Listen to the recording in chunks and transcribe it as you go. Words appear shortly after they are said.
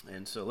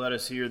And so let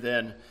us hear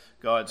then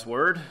God's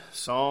word,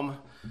 Psalm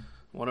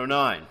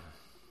 109.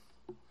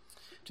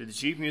 To the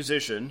chief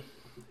musician,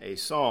 a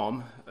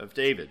psalm of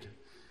David.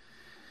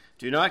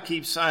 Do not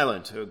keep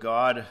silent, O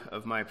God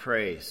of my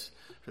praise,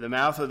 for the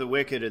mouth of the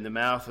wicked and the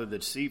mouth of the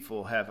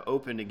deceitful have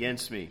opened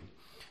against me.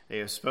 They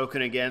have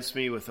spoken against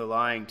me with a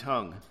lying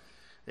tongue.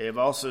 They have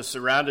also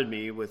surrounded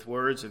me with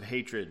words of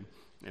hatred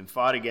and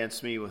fought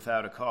against me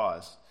without a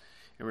cause.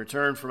 In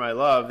return for my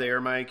love, they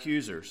are my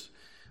accusers,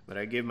 but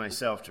I give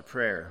myself to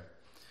prayer.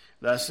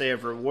 Thus they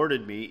have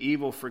rewarded me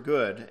evil for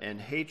good and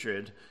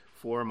hatred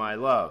for my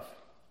love.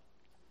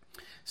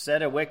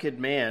 Set a wicked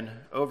man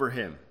over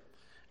him,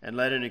 and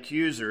let an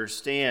accuser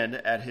stand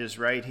at his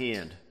right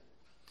hand.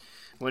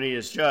 When he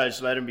is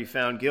judged, let him be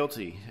found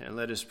guilty, and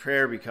let his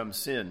prayer become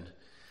sin.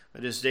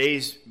 Let his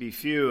days be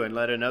few, and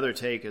let another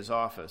take his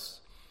office.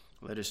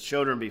 Let his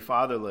children be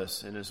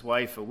fatherless, and his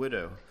wife a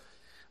widow.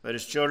 Let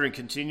his children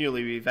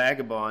continually be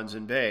vagabonds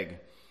and beg.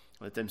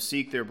 Let them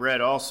seek their bread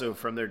also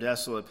from their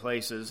desolate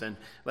places, and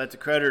let the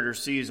creditor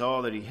seize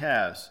all that he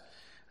has,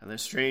 and let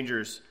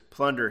strangers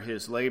plunder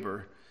his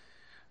labor.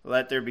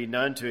 Let there be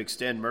none to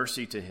extend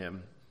mercy to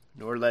him,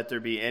 nor let there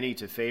be any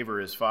to favor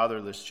his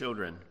fatherless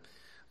children.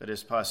 Let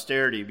his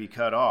posterity be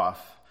cut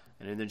off,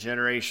 and in the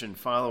generation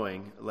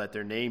following let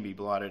their name be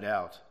blotted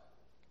out.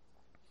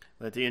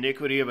 Let the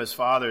iniquity of his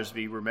fathers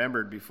be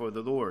remembered before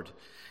the Lord,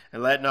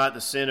 and let not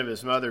the sin of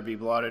his mother be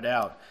blotted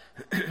out.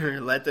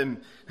 Let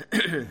them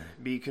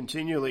be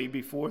continually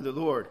before the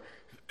Lord,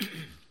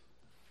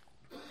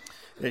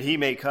 that he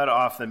may cut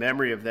off the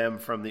memory of them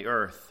from the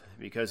earth,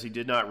 because he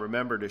did not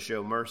remember to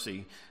show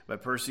mercy,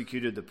 but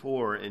persecuted the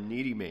poor and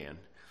needy man,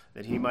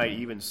 that he might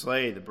even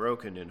slay the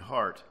broken in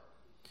heart.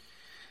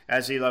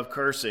 As he loved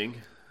cursing,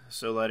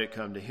 so let it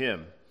come to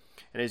him.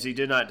 And as he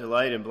did not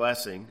delight in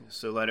blessing,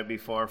 so let it be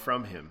far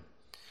from him.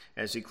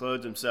 As he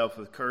clothed himself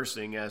with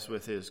cursing as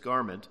with his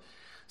garment,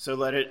 so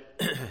let it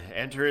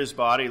enter his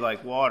body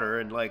like water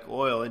and like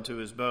oil into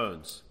his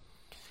bones.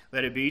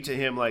 Let it be to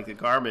him like the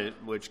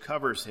garment which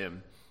covers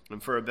him,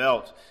 and for a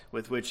belt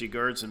with which he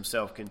girds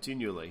himself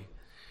continually.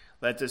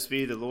 Let this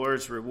be the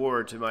Lord's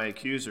reward to my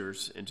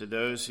accusers and to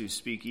those who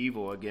speak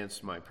evil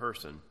against my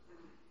person.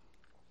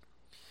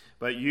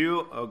 But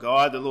you, O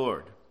God the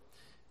Lord,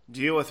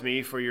 deal with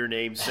me for your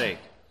name's sake,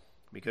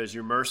 because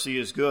your mercy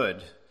is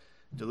good.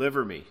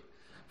 Deliver me,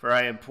 for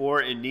I am poor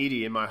and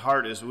needy, and my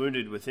heart is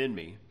wounded within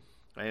me.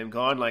 I am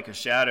gone like a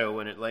shadow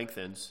when it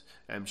lengthens.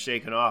 I am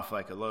shaken off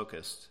like a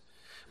locust.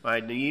 My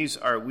knees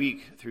are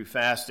weak through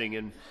fasting,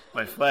 and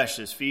my flesh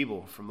is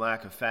feeble from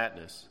lack of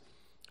fatness.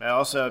 I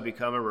also have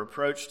become a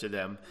reproach to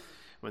them.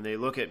 When they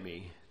look at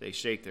me, they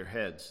shake their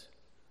heads.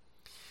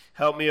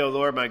 Help me, O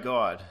Lord my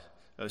God.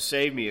 O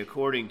save me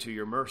according to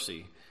your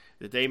mercy,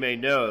 that they may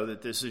know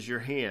that this is your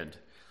hand,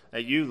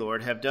 that you,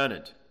 Lord, have done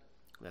it.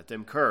 Let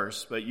them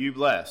curse, but you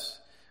bless.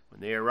 When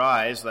they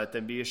arise, let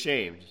them be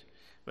ashamed,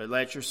 but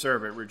let your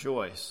servant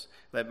rejoice.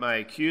 Let my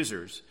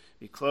accusers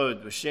be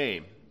clothed with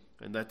shame,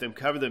 and let them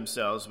cover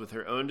themselves with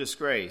their own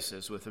disgrace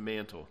as with a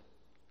mantle.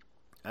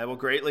 I will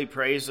greatly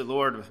praise the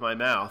Lord with my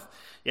mouth.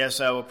 Yes,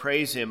 I will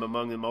praise him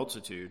among the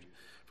multitude,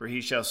 for he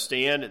shall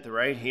stand at the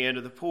right hand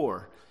of the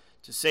poor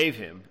to save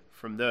him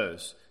from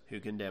those who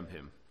condemn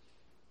him.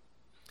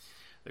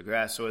 The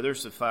grass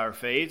withers, the flower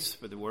fades,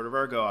 but the word of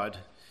our God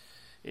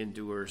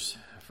endures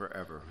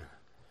forever.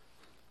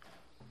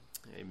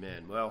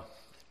 Amen. Well,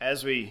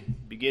 as we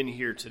begin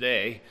here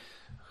today,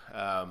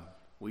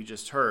 we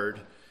just heard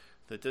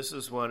that this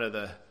is one of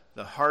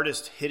the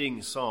hardest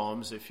hitting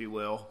psalms, if you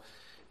will,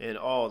 in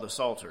all the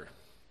Psalter.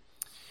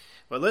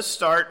 But let's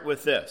start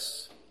with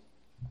this.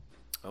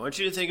 I want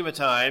you to think of a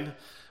time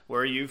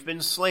where you've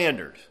been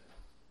slandered.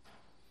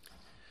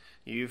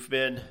 You've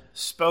been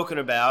spoken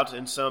about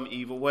in some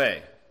evil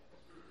way.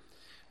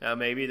 Now,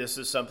 maybe this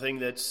is something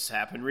that's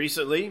happened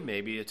recently,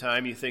 maybe a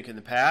time you think in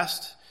the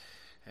past.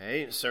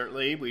 Hey,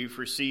 certainly, we've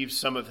received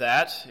some of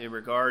that in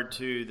regard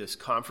to this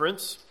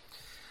conference.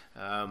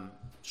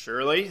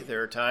 Surely,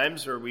 there are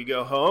times where we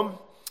go home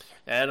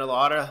and a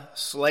lot of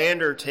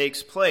slander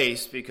takes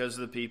place because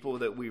of the people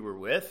that we were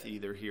with,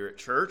 either here at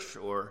church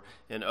or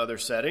in other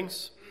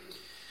settings.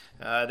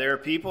 There are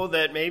people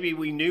that maybe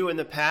we knew in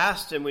the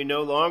past and we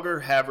no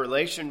longer have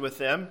relation with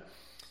them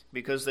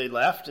because they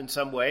left in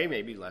some way,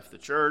 maybe left the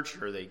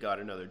church or they got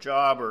another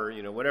job or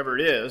whatever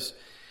it is.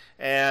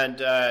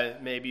 And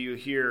maybe you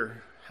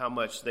hear how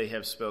much they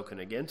have spoken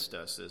against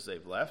us as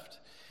they've left.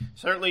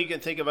 Certainly you can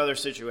think of other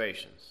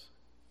situations.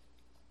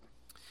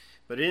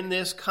 But in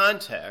this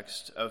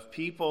context of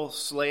people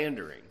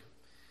slandering,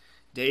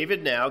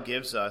 David now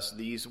gives us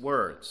these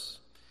words.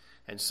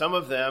 And some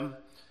of them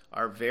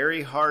are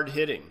very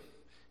hard-hitting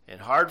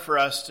and hard for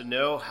us to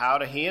know how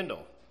to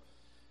handle.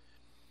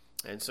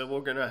 And so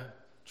we're going to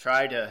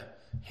try to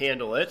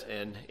handle it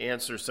and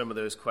answer some of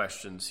those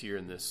questions here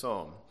in this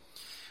psalm.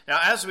 Now,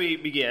 as we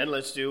begin,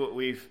 let's do what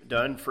we've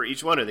done for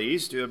each one of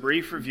these, do a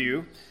brief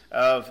review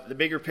of the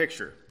bigger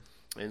picture.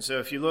 And so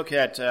if you look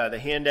at the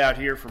handout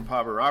here from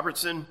Palmer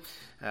Robertson,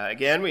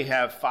 again, we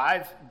have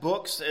 5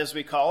 books, as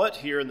we call it,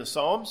 here in the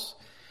Psalms.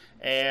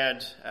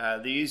 And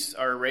these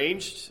are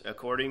arranged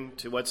according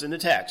to what's in the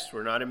text.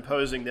 We're not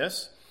imposing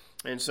this.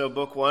 And so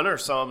book 1 are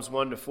Psalms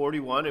 1 to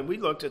 41, and we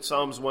looked at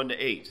Psalms 1 to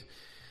 8.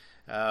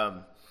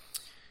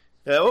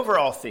 The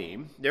overall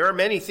theme, there are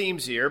many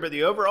themes here, but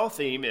the overall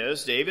theme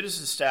is David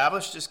is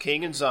established as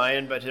king in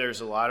Zion, but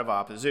there's a lot of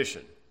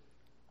opposition.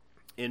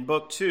 In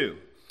book 2,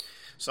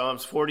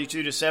 Psalms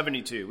 42 to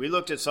 72, we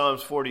looked at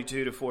Psalms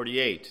 42 to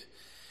 48.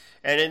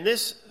 And in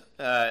this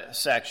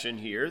section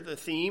here, the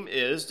theme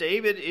is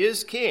David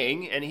is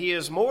king, and he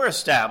is more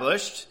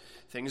established.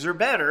 Things are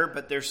better,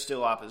 but there's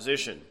still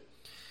opposition.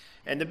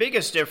 And the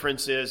biggest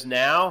difference is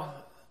now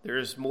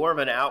there's more of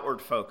an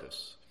outward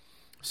focus,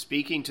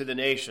 speaking to the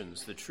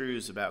nations the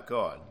truths about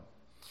God.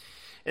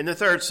 In the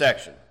third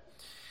section,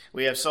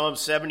 we have Psalms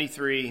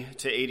 73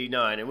 to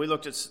 89, and we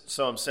looked at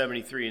Psalms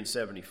 73 and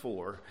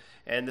 74.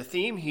 And the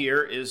theme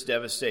here is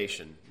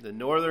devastation. The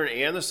northern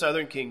and the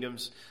southern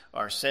kingdoms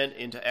are sent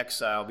into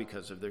exile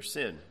because of their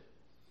sin.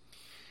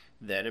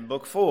 Then in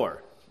book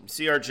 4, you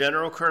see our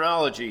general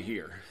chronology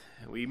here.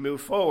 We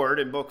move forward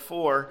in book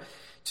 4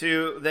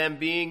 to them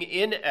being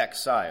in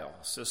exile.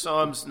 So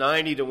Psalms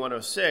 90 to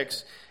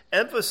 106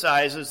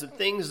 emphasizes the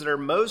things that are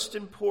most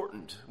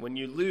important when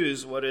you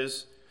lose what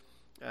is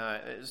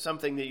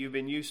something that you've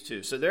been used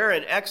to. So they're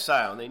in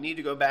exile, and they need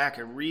to go back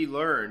and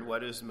relearn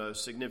what is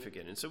most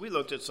significant. And so we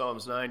looked at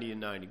Psalms 90 and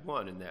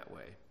 91 in that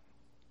way.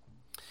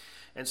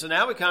 And so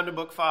now we come to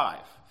book 5.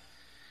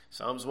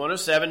 Psalms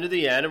 107 to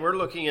the end, and we're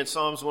looking at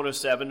Psalms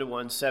 107 to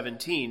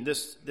 117,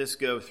 this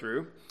go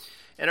through.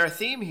 And our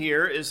theme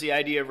here is the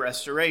idea of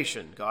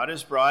restoration. God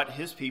has brought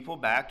his people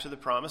back to the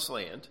promised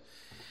land,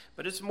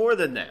 but it's more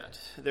than that.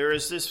 There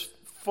is this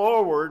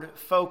forward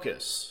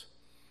focus.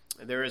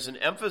 There is an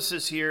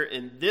emphasis here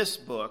in this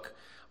book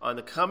on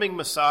the coming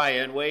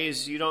Messiah in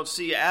ways you don't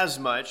see as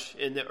much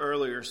in the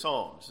earlier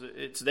Psalms.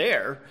 It's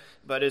there,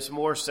 but it's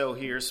more so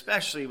here,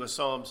 especially with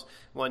Psalms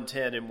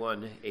 110 and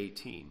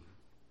 118.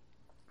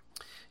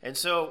 And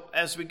so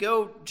as we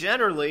go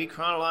generally,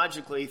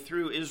 chronologically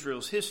through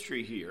Israel's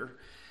history here,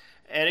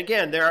 and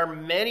again, there are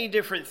many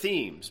different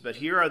themes, but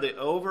here are the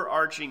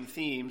overarching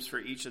themes for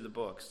each of the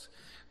books.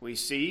 We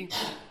see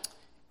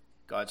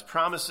God's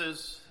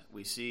promises,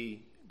 we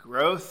see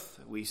growth,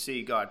 we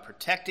see God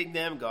protecting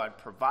them, God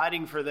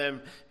providing for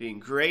them, being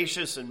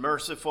gracious and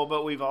merciful,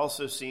 but we've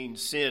also seen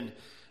sin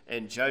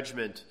and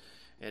judgment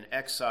and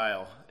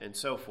exile and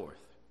so forth.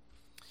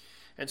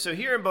 And so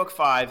here in book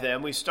 5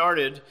 then, we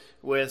started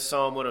with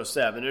Psalm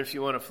 107. And if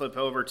you want to flip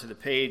over to the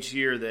page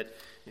here that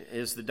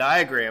is the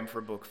diagram for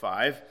book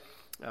 5,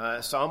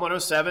 Psalm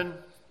 107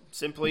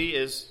 simply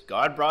is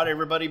God brought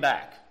everybody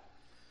back.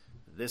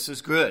 This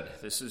is good.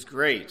 This is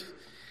great.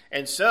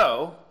 And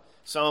so,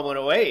 Psalm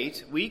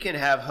 108, we can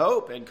have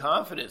hope and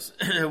confidence.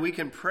 We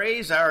can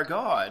praise our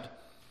God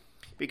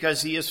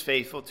because he is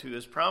faithful to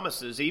his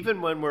promises,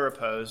 even when we're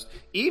opposed,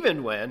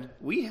 even when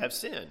we have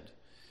sinned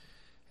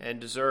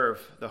and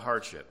deserve the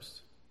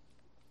hardships.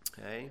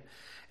 Okay?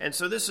 And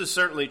so this is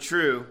certainly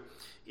true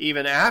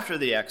even after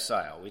the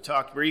exile. We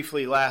talked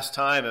briefly last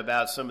time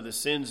about some of the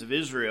sins of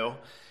Israel,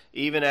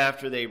 even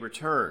after they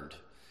returned.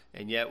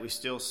 And yet we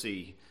still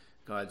see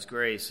God's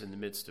grace in the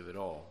midst of it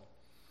all.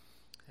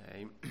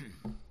 Okay.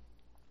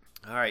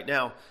 All right,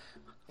 now,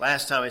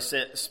 last time I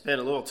spent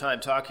a little time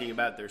talking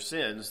about their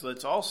sins.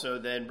 Let's also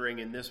then bring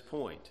in this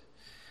point.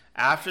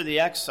 After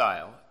the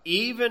exile,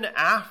 even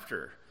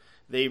after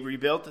they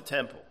rebuilt the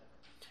temple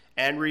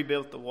and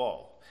rebuilt the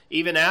wall,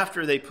 even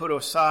after they put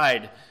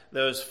aside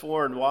those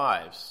foreign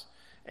wives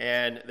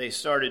and they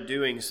started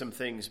doing some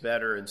things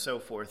better and so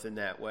forth in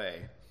that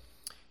way,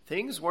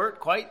 things weren't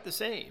quite the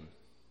same.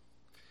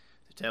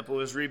 The temple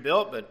was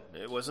rebuilt, but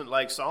it wasn't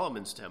like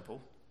Solomon's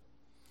temple.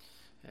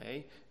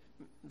 Okay.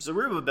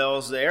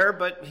 Zerubbabel's there,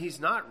 but he's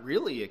not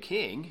really a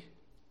king.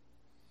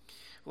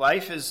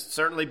 Life is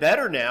certainly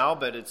better now,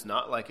 but it's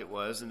not like it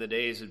was in the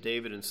days of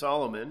David and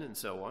Solomon and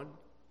so on.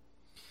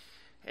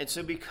 And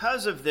so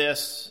because of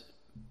this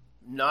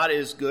not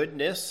as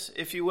goodness,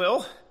 if you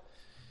will,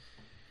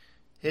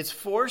 it's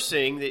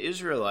forcing the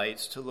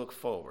Israelites to look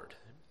forward.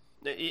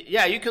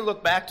 Yeah, you can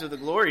look back to the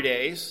glory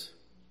days,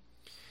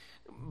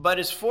 but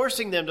it's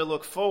forcing them to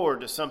look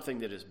forward to something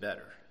that is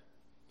better.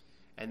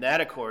 And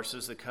that, of course,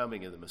 is the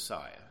coming of the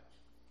Messiah.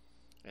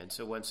 And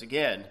so once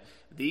again,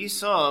 these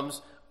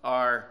Psalms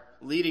are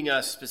leading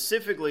us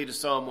specifically to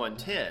Psalm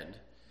 110,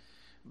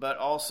 but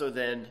also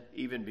then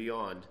even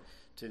beyond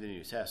to the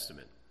New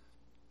Testament.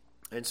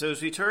 And so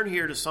as we turn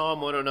here to Psalm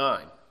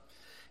 109,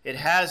 it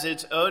has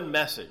its own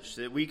message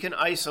that we can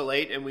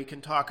isolate and we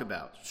can talk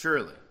about,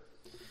 surely.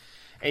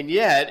 And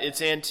yet,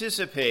 it's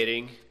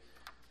anticipating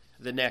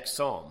the next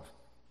psalm,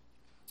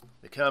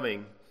 the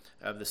coming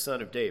of the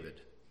Son of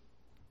David.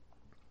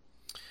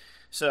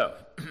 So,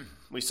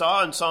 we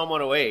saw in Psalm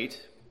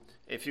 108,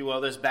 if you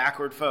will, this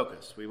backward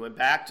focus. We went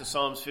back to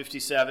Psalms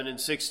 57 and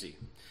 60.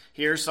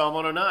 Here, Psalm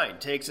 109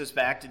 takes us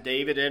back to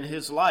David and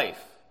his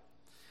life.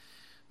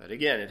 But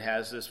again, it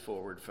has this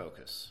forward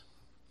focus.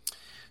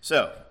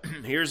 So,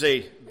 here's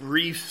a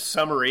brief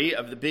summary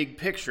of the big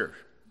picture.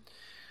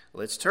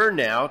 Let's turn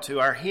now to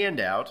our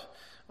handout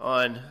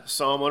on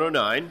Psalm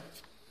 109.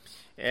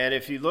 And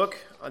if you look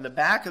on the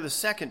back of the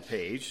second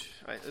page,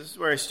 this is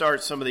where I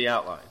start some of the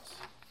outlines.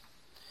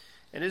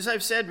 And as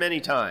I've said many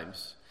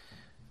times,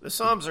 the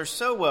Psalms are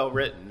so well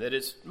written that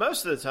it's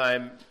most of the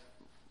time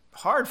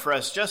hard for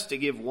us just to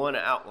give one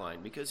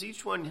outline, because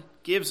each one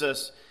gives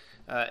us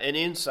an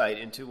insight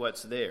into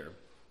what's there.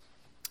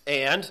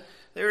 And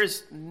there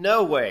is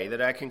no way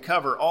that I can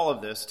cover all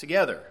of this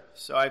together.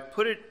 So I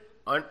put it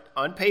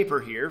on paper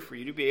here for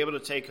you to be able to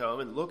take home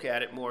and look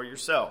at it more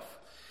yourself.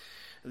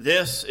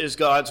 This is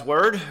God's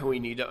Word. We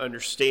need to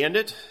understand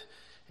it.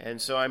 And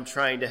so I'm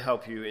trying to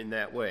help you in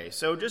that way.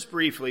 So just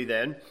briefly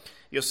then,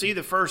 you'll see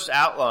the first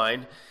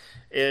outline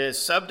is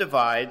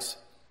subdivides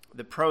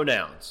the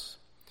pronouns.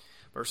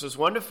 Verses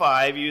 1 to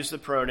 5 use the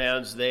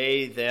pronouns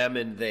they, them,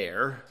 and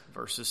their.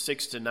 Verses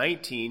 6 to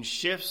 19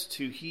 shifts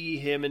to he,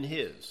 him, and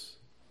his.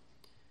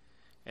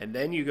 And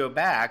then you go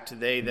back to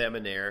they, them,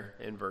 and their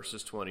in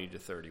verses 20 to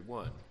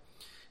 31.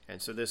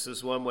 And so this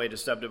is one way to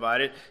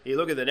subdivide it. You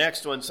look at the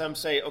next one, some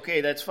say,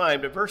 okay, that's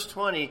fine, but verse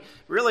 20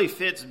 really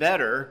fits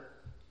better,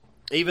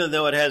 even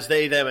though it has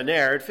they, them, and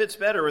their. It fits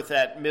better with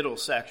that middle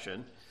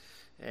section.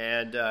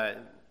 And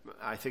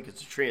I think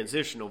it's a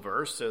transitional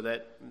verse, so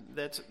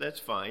that's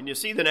fine. You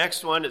see the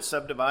next one, it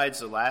subdivides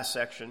the last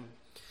section.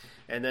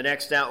 And the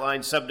next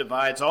outline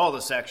subdivides all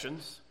the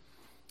sections.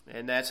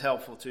 And that's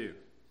helpful too.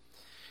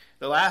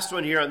 The last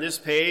one here on this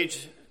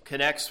page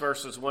connects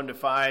verses 1 to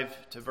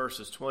 5 to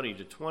verses 20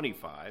 to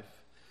 25.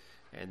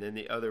 And then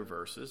the other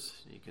verses.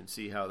 You can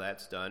see how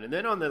that's done. And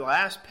then on the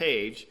last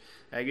page,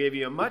 I gave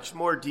you a much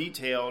more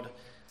detailed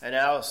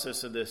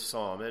analysis of this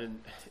psalm.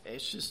 And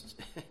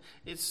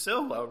it's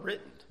so well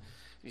written.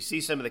 You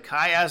see some of the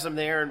chiasm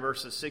there in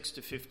verses 6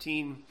 to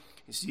 15.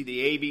 You see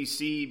the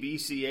ABC,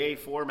 BCA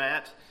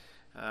format.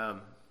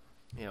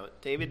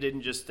 David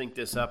didn't just think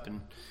this up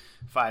in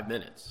 5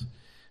 minutes.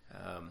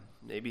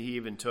 Maybe he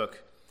even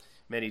took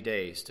many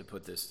days to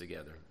put this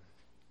together.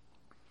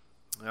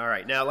 All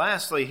right, now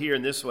lastly here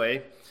in this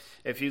way,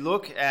 if you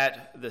look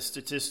at the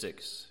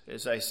statistics,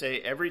 as I say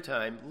every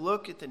time,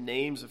 look at the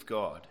names of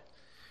God.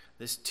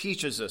 This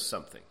teaches us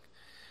something.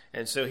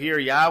 And so here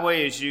Yahweh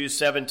is used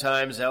 7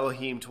 times,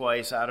 Elohim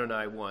twice,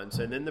 Adonai once,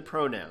 and then the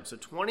pronouns. So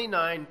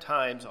 29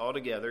 times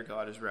altogether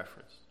God is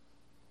referenced.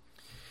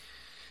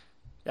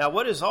 Now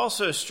what is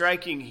also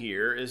striking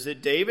here is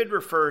that David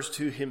refers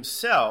to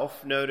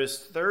himself, notice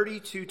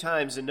 32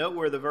 times, and note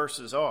where the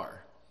verses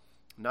are,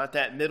 not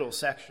that middle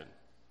section.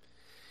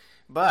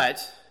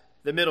 But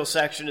the middle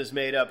section is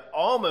made up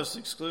almost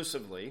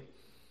exclusively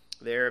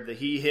there of the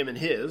he, him, and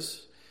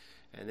his,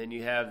 and then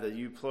you have the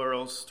you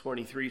plurals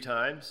 23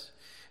 times.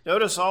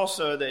 Notice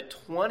also that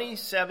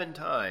 27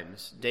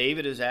 times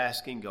David is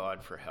asking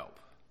God for help.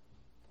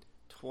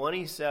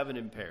 27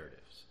 imperatives.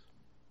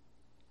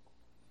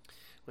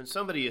 When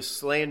somebody is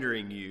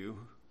slandering you,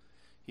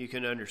 you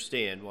can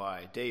understand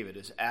why David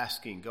is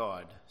asking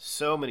God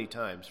so many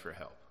times for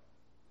help.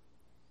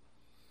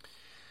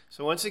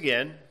 So once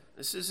again,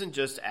 this isn't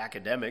just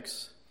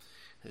academics.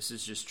 This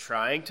is just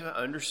trying to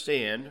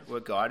understand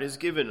what God has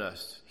given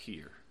us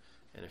here.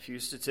 And a few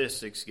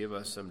statistics give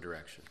us some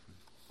direction.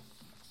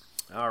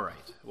 All right.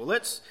 Well,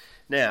 let's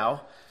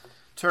now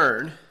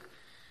turn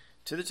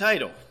to the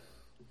title.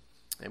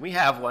 And we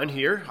have one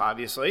here,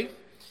 obviously.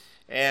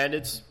 And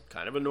it's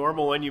kind of a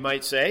normal one, you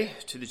might say.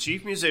 To the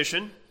chief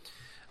musician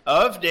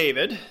of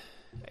David,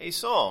 a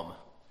psalm.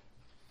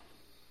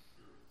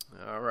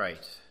 All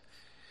right.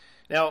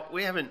 Now,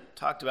 we haven't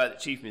talked about the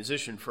chief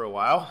musician for a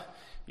while.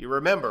 You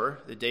remember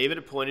that David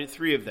appointed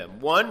 3 of them,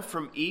 one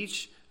from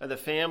each of the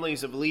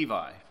families of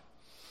Levi.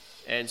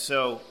 And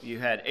so you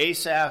had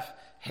Asaph,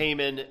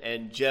 Heman,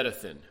 and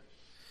Jeduthun.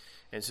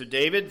 And so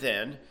David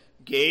then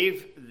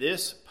gave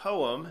this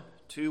poem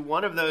to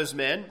one of those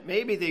men.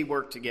 Maybe they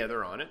worked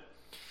together on it.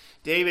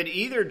 David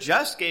either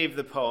just gave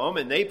the poem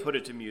and they put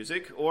it to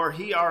music, or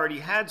he already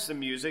had some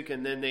music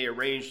and then they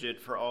arranged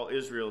it for all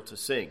Israel to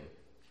sing.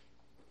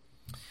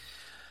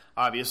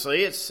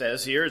 Obviously, it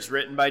says here it's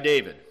written by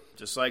David,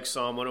 just like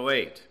Psalm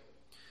 108.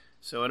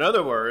 So in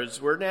other words,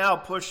 we're now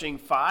pushing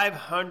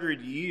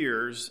 500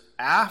 years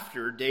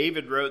after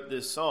David wrote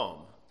this psalm.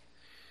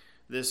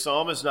 This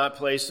psalm is not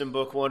placed in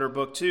book 1 or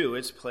book 2.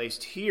 It's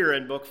placed here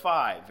in book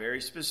 5,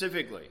 very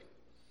specifically.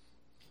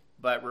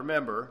 But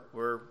remember,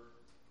 we're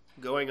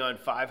going on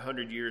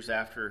 500 years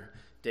after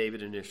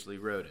David initially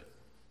wrote it.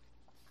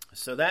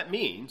 So that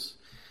means,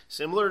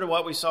 similar to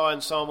what we saw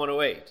in Psalm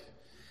 108,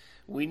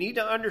 we need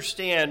to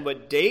understand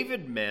what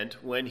David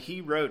meant when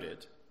he wrote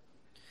it.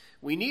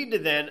 We need to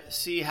then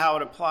see how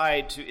it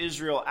applied to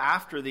Israel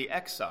after the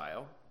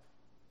exile.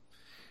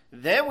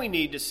 Then we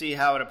need to see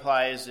how it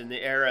applies in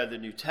the era of the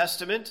New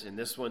Testament, and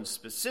this one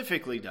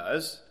specifically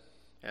does,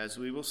 as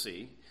we will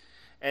see.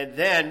 And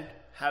then,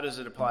 how does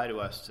it apply to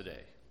us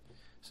today?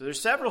 So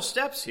there's several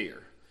steps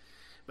here,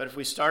 but if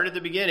we start at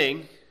the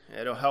beginning,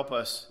 it'll help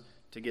us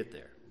to get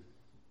there.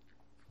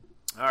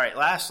 All right,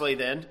 lastly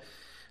then,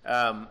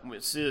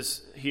 it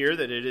says here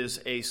that it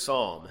is a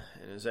psalm.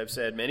 And as I've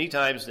said many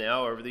times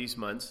now over these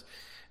months,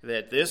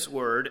 that this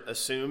word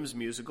assumes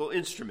musical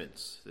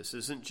instruments. This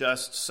isn't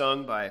just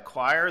sung by a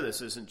choir.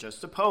 This isn't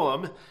just a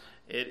poem.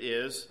 It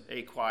is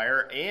a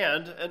choir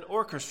and an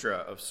orchestra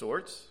of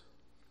sorts.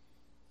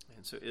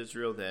 And so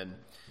Israel then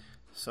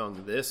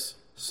sung this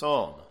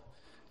psalm,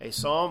 a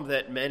psalm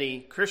that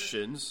many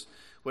Christians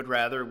would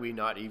rather we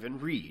not even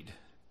read.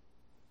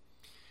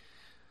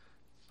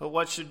 But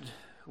what should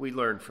we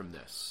learn from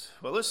this?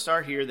 Well, let's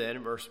start here then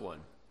in verse 1.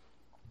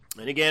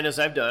 And again, as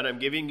I've done, I'm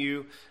giving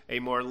you a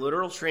more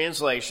literal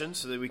translation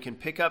so that we can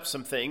pick up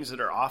some things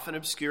that are often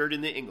obscured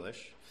in the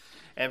English.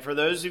 And for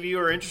those of you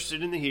who are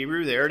interested in the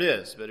Hebrew, there it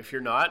is. But if you're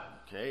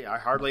not, okay, I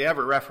hardly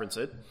ever reference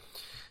it.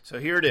 So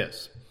here it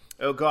is.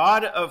 O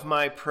God of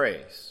my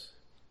praise,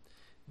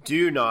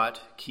 do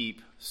not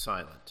keep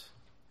silent.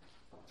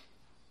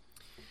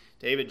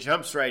 David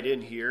jumps right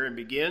in here and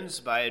begins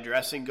by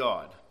addressing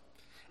God.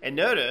 And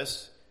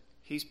notice,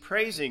 he's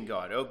praising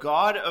God. O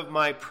God of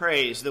my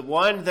praise, the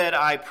one that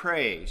I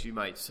praise, you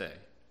might say.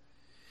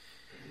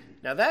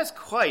 Now that's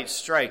quite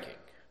striking.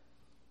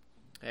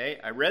 Okay,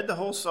 I read the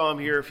whole psalm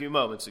here a few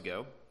moments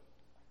ago,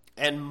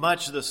 and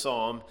much of the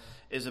psalm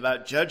is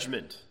about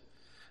judgment,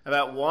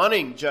 about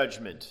wanting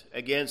judgment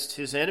against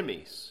his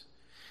enemies.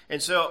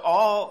 And so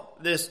all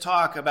this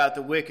talk about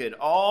the wicked,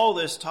 all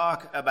this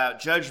talk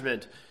about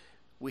judgment,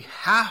 we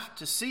have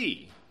to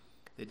see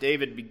that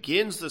David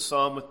begins the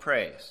psalm with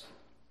praise.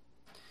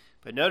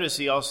 But notice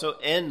he also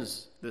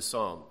ends the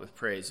psalm with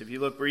praise. If you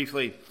look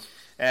briefly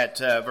at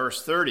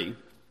verse 30,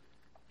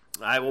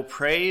 I will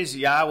praise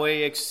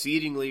Yahweh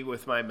exceedingly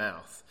with my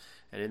mouth,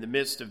 and in the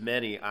midst of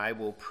many I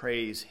will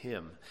praise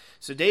him.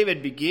 So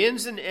David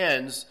begins and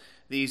ends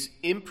these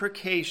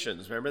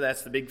imprecations. Remember,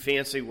 that's the big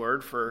fancy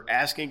word for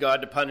asking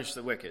God to punish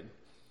the wicked.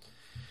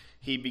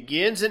 He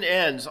begins and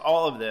ends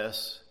all of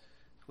this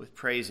with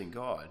praising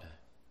God.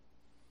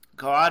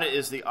 God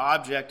is the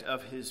object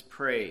of his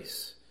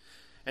praise.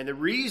 And the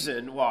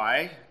reason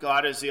why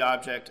God is the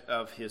object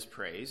of his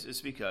praise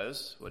is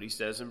because what he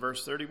says in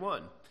verse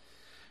 31.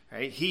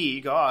 Right?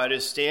 He, God,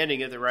 is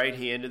standing at the right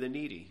hand of the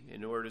needy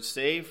in order to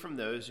save from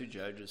those who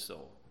judge his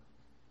soul.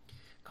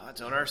 God's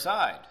on our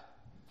side.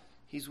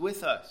 He's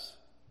with us.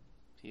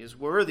 He is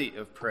worthy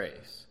of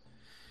praise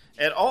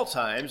at all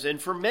times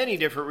and for many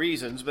different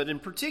reasons, but in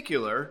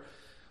particular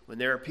when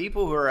there are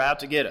people who are out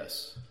to get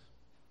us.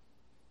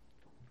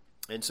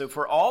 And so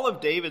for all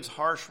of David's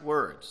harsh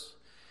words,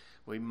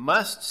 we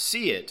must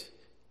see it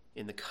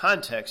in the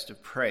context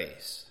of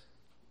praise.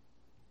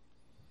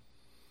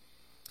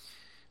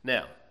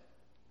 Now,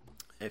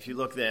 if you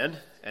look then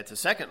at the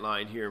second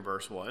line here in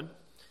verse 1,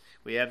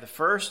 we have the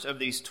first of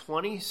these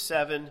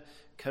 27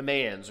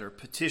 commands or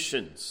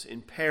petitions,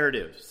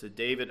 imperatives that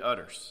David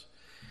utters.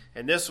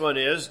 And this one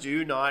is,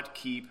 do not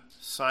keep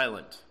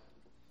silent.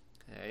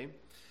 Okay?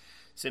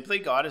 Simply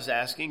David is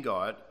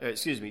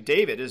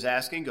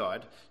asking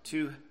God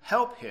to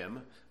help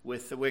him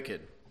with the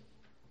wicked.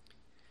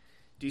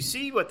 Do you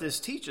see what this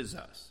teaches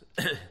us?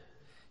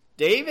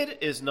 David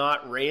is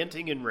not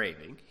ranting and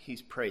raving,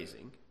 he's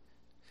praising.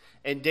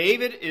 And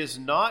David is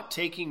not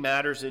taking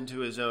matters into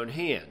his own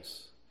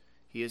hands.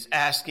 He is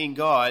asking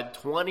God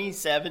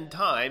 27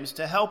 times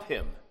to help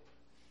him.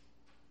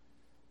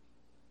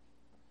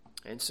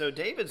 And so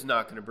David's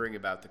not going to bring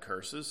about the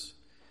curses.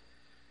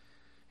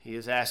 He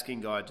is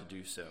asking God to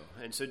do so.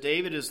 And so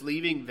David is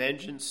leaving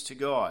vengeance to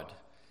God.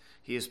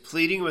 He is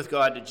pleading with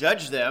God to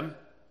judge them,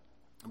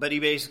 but he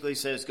basically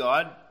says,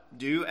 God,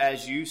 do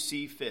as you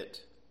see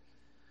fit.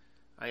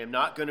 I am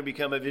not going to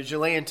become a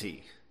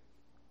vigilante.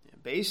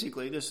 And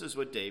basically, this is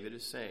what David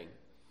is saying.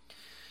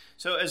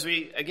 So as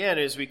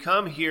we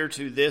come here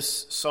to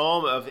this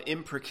psalm of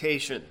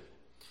imprecation,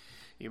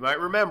 you might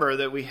remember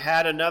that we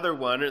had another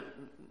one,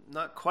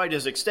 not quite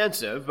as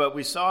extensive, but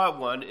we saw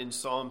one in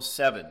Psalm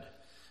 7.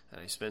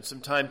 And I spent some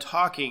time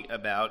talking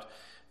about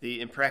the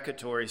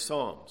imprecatory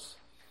psalms.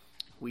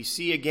 We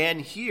see again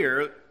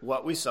here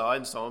what we saw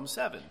in Psalm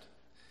 7.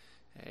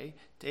 Okay?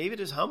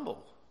 David is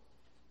humble.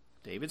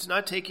 David's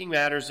not taking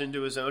matters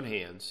into his own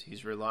hands.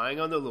 He's relying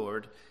on the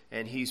Lord,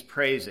 and he's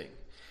praising.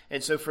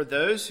 And so for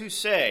those who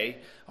say,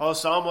 oh,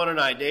 Psalm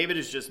 109, David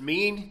is just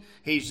mean,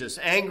 he's just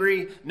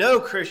angry, no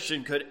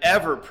Christian could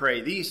ever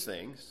pray these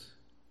things.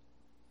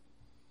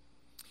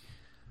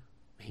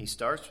 He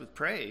starts with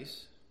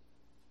praise,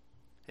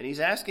 and he's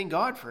asking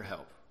God for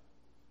help.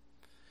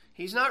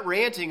 He's not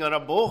ranting on a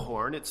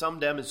bullhorn at some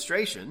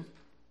demonstration.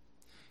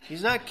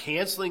 He's not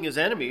canceling his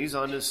enemies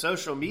on his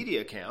social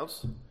media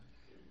accounts.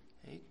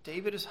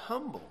 David is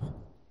humble,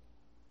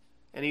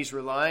 and he's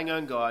relying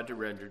on God to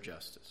render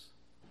justice.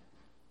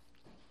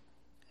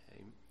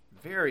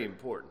 Very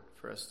important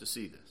for us to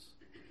see this.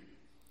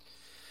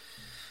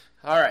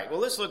 All right, well,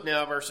 let's look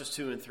now at verses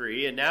 2 and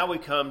 3, and now we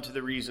come to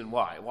the reason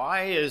why.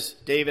 Why is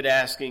David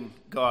asking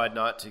God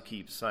not to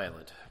keep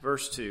silent?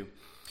 Verse 2,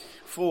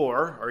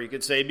 for, or you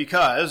could say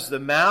because, the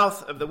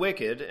mouth of the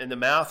wicked and the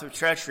mouth of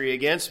treachery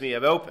against me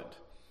have opened.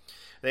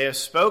 They have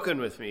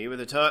spoken with me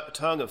with a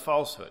tongue of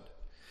falsehood,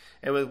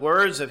 and with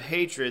words of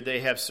hatred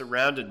they have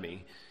surrounded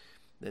me.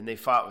 then they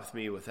fought with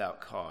me without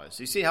cause.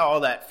 You see how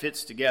all that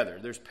fits together.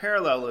 There's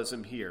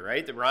parallelism here,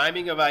 right? The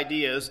rhyming of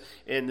ideas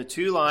in the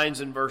 2 lines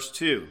in verse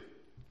 2.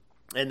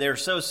 And they're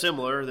so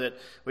similar that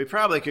we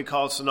probably could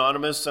call it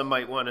synonymous. Some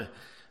might want to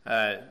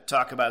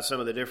talk about some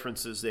of the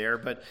differences there.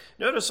 But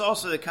notice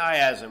also the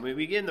chiasm. We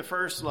begin the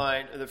first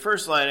line,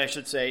 I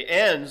should say,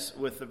 ends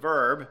with the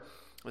verb.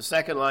 The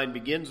second line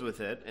begins with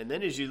it. And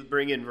then as you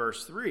bring in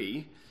verse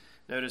 3,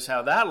 notice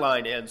how that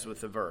line ends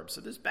with the verb. So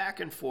this back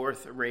and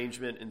forth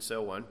arrangement and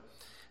so on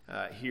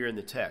here in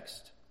the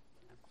text.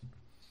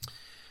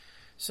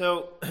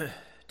 So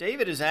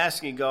David is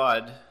asking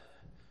God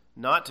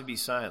not to be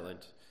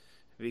silent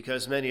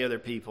because many other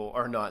people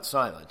are not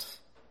silent.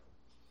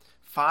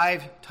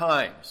 5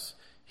 times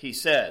he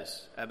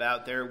says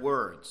about their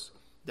words,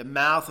 the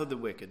mouth of the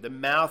wicked, the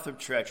mouth of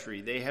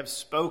treachery. They have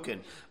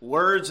spoken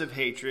words of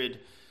hatred,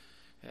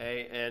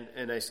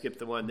 and I skipped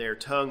the one there,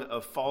 tongue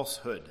of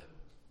falsehood.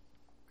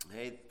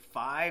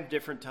 5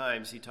 different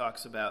times he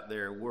talks about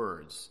their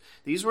words.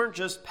 These weren't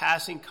just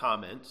passing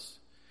comments.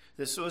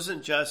 This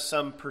wasn't just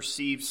some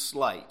perceived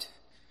slight.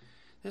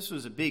 This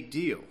was a big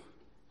deal.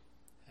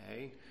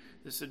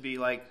 This would be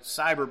like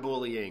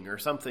cyberbullying or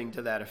something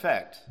to that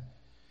effect.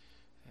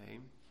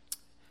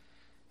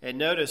 And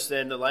notice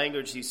then the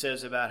language he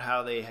says about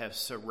how they have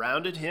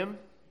surrounded him.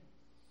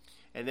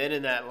 And then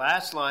in that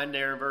last line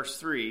there in verse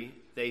 3,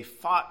 they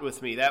fought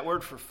with me. That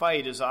word for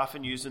fight is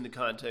often used in the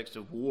context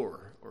of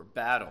war or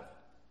battle.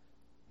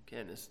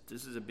 Again,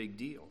 this is a big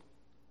deal.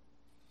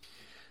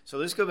 So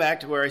let's go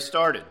back to where I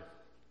started.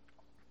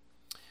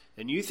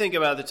 And you think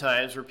about the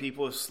times where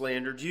people have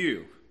slandered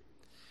you.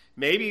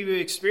 Maybe you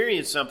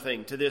experienced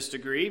something to this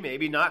degree,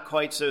 maybe not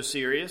quite so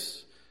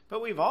serious,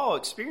 but we've all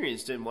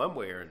experienced in one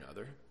way or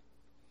another.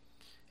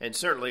 And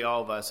certainly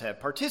all of us have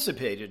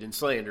participated in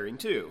slandering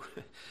too.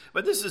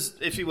 But this is,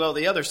 if you will,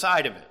 the other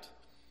side of it.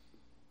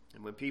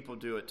 And when people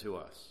do it to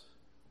us.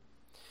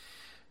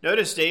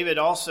 Notice David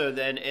also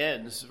then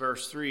ends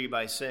verse 3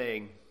 by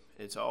saying,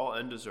 it's all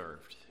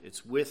undeserved.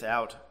 It's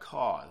without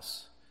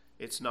cause.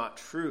 It's not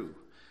true.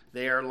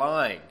 They are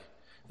lying.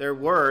 Their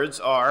words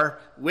are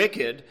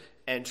wicked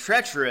and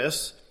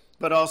treacherous,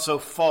 but also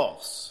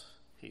false,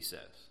 he says.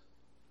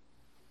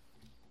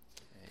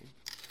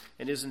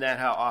 And isn't that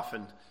how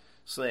often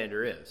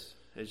slander is?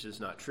 It's just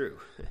not true.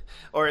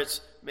 Or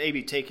it's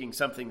maybe taking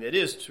something that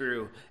is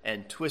true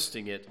and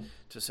twisting it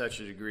to such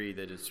a degree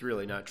that it's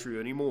really not true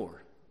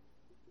anymore.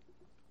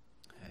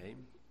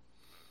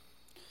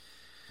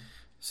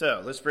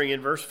 So let's bring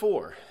in verse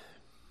 4.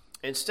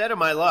 Instead of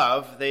my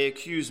love, they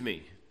accuse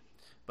me,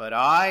 but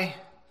I,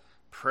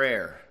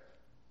 prayer.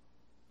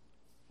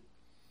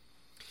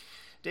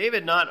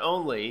 David not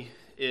only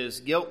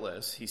is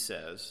guiltless, he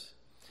says,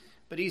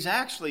 but he's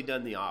actually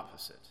done the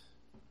opposite.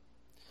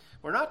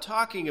 We're not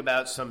talking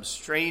about some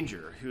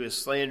stranger who is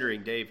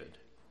slandering David.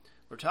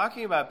 We're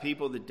talking about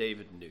people that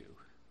David knew.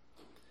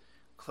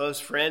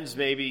 Close friends,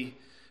 maybe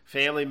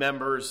family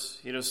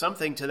members,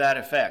 something to that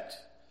effect.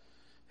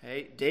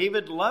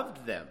 David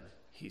loved them,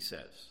 he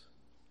says.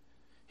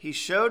 He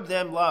showed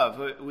them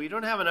love. We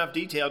don't have enough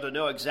detail to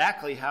know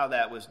exactly how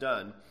that was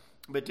done,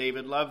 but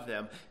David loved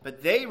them.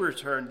 But they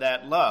returned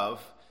that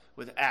love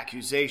with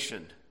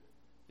accusation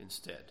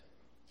instead.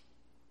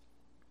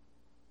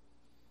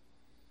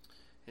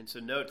 And so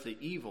note the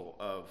evil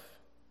of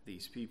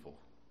these people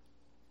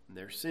and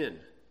their sin.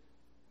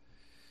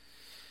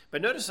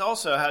 But notice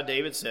also how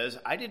David says,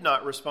 I did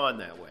not respond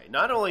that way.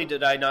 Not only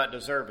did I not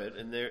deserve it,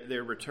 and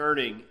they're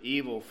returning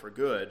evil for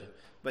good,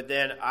 but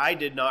then I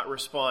did not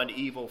respond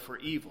evil for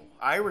evil.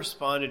 I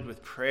responded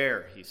with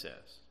prayer, he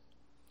says.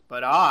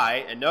 But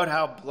I, and note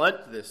how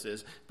blunt this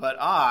is, but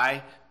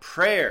I,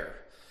 prayer.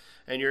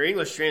 And your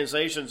English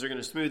translations are going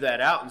to smooth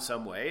that out in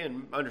some way,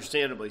 and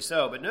understandably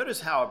so. But notice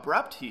how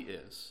abrupt he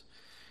is.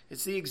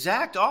 It's the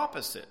exact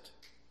opposite.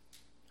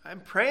 I'm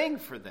praying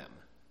for them.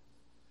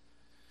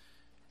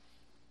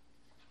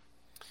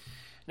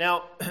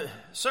 Now,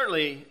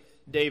 certainly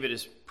David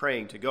is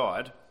praying to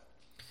God,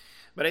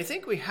 but I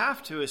think we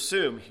have to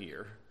assume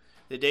here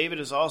that David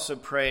is also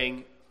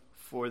praying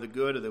for the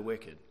good of the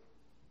wicked.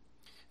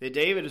 That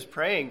David is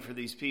praying for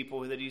these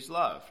people that he's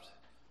loved.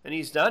 And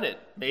he's done it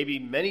maybe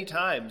many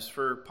times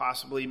for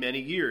possibly many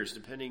years,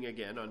 depending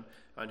again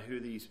on who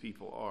these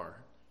people are.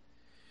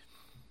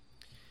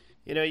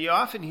 You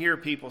often hear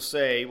people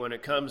say when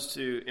it comes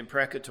to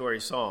imprecatory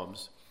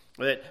psalms,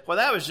 that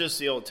was just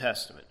the Old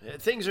Testament.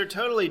 Things are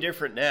totally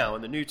different now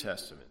in the New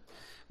Testament.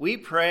 We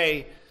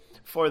pray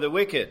for the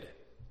wicked,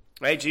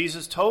 right?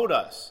 Jesus told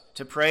us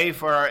to pray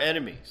for our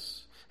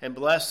enemies and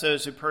bless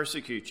those who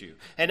persecute you.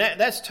 And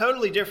that's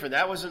totally different.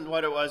 That wasn't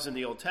what it was in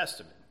the Old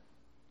Testament.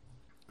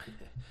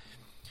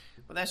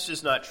 Well, that's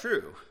just not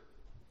true.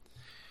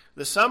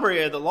 The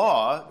summary of the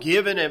law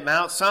given at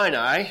Mount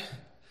Sinai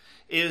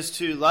is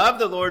to love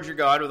the Lord your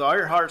God with all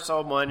your heart,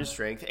 soul, mind, and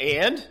strength,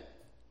 and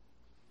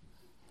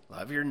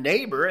love your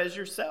neighbor as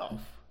yourself.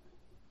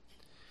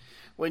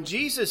 When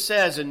Jesus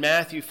says in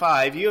Matthew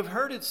 5, you've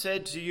heard it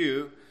said,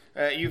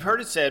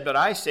 but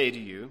I say to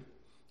you,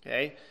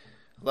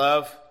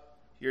 love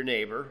your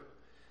neighbor.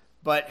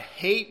 but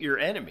hate your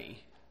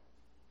enemy,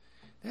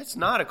 that's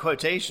not a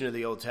quotation of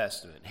the Old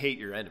Testament, hate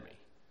your enemy.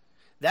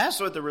 That's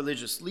what the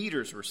religious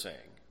leaders were saying.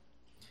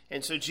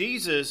 And so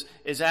Jesus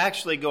is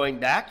actually going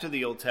back to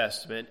the Old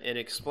Testament and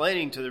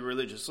explaining to the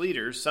religious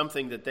leaders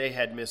something that they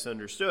had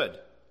misunderstood.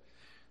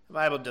 The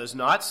Bible does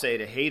not say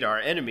to hate our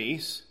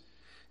enemies.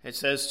 It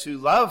says to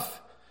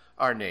love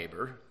our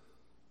neighbor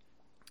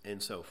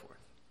and so forth.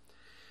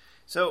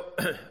 So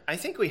I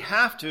think we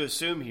have to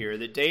assume here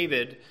that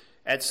David,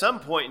 at some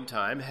point in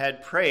time,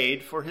 had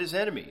prayed for his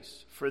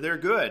enemies, for their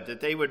good,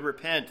 that they would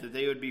repent, that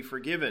they would be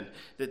forgiven,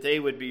 that they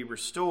would be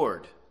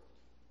restored.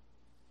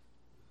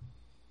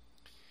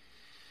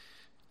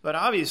 But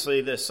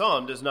obviously, this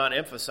psalm does not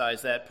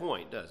emphasize that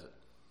point, does it?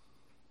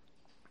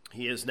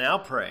 He is now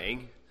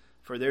praying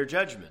for their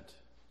judgment.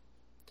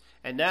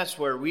 And that's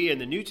where we in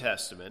the New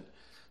Testament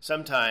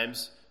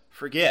sometimes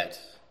forget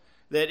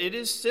that it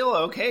is still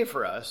okay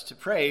for us to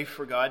pray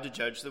for God to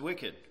judge the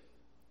wicked.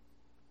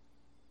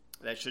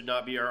 That should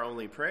not be our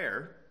only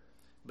prayer,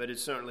 but it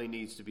certainly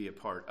needs to be a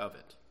part of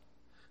it.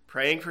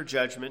 Praying for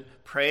judgment,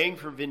 praying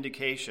for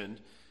vindication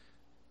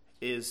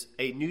is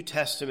a New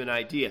Testament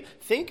idea.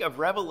 Think of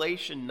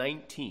Revelation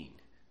 19.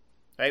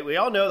 Right? We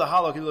all know the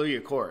Hallelujah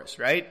chorus,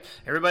 right?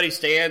 Everybody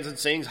stands and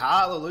sings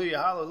Hallelujah,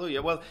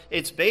 Hallelujah. Well,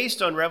 it's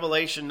based on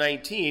Revelation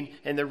 19,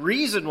 and the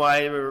reason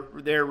why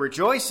they're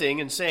rejoicing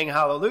and saying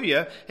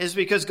Hallelujah is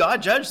because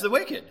God judged the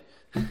wicked.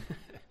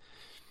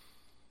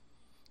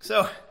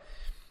 So,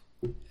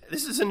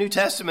 this is a New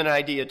Testament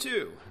idea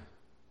too.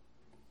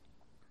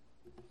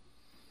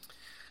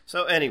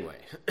 So anyway,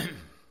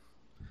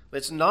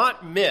 let's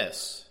not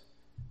miss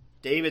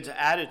David's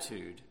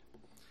attitude.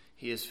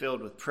 He is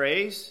filled with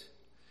praise.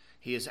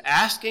 He is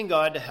asking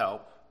God to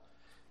help.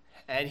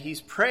 And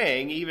he's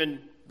praying even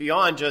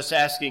beyond just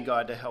asking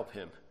God to help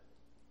him.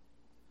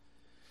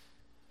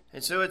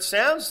 And so it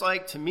sounds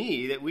like to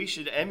me that we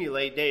should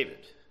emulate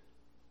David.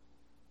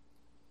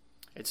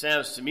 It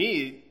sounds to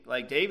me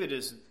like David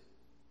is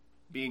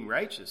being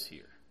righteous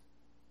here.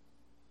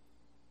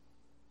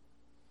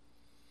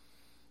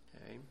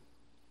 Okay.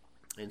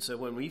 And so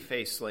when we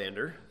face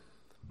slander,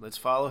 let's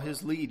follow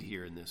his lead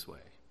here in this way.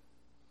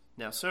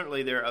 Now,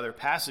 certainly there are other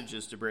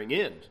passages to bring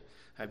in.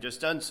 I've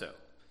just done so.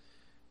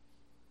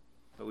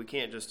 But we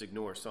can't just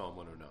ignore Psalm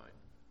 109.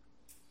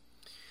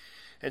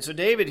 And so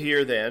David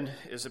here then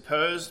is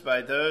opposed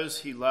by those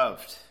he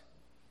loved.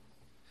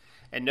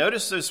 And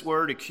notice this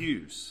word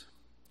accuse.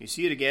 You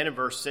see it again in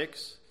verse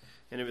 6.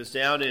 And it was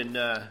down in,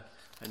 I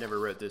never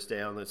wrote this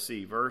down. Let's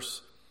see,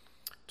 verse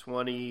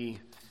 29.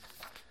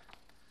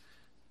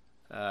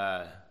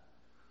 Sorry,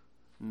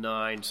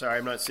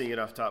 I'm not seeing it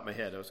off the top of my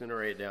head. I was going to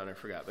write it down. I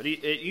forgot. But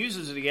it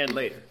uses it again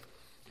later.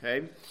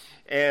 Okay?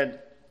 And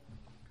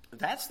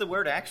that's the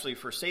word actually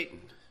for Satan.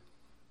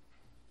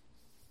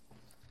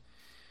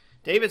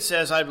 David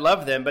says, I've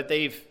loved them, but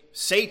they've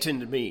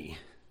Sataned me.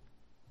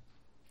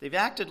 They've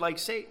acted like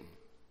Satan.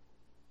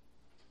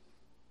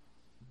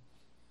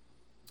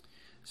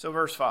 So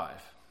verse 5.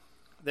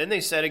 Then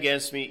they said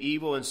against me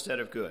evil instead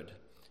of good,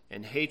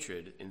 and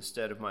hatred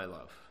instead of my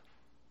love.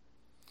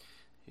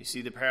 You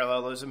see the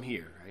parallelism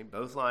here, right?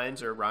 Both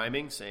lines are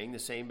rhyming, saying the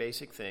same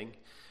basic thing.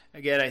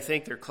 Again, I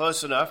think they're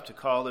close enough to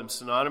call them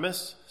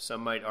synonymous.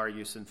 Some might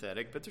argue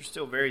synthetic, but they're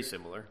still very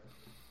similar.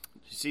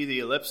 You see the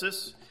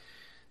ellipsis?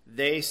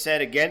 They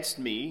said against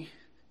me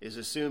is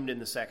assumed in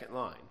the second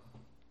line.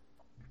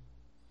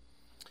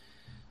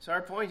 So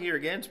our point here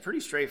again is pretty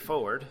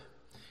straightforward.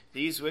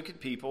 These wicked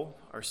people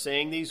are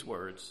saying these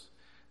words.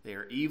 They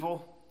are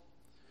evil,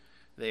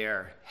 they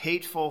are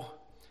hateful,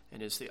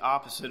 and it's the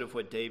opposite of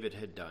what David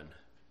had done.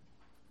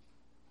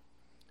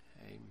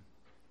 Okay.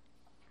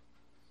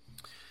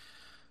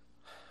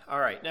 All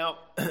right, now,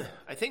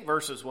 I think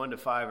verses 1 to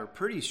 5 are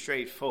pretty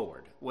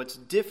straightforward. What's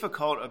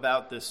difficult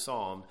about this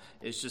psalm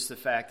is just the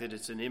fact that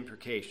it's an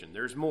imprecation.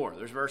 There's more.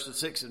 There's verses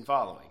 6 and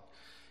following.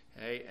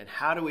 Okay, and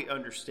how do we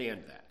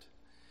understand that?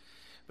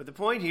 But the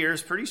point here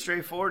is pretty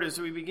straightforward as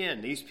we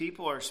begin. These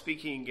people are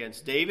speaking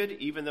against David,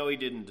 even though he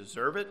didn't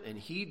deserve it, and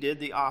he did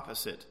the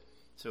opposite.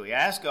 So he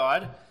asked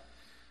God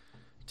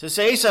to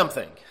say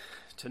something,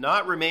 to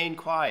not remain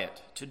quiet,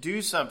 to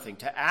do something,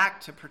 to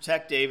act to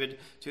protect David,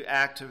 to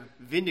act to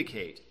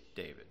vindicate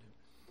David.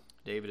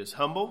 David is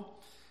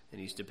humble,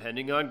 and he's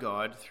depending on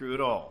God through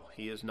it all.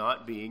 He is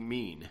not being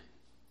mean.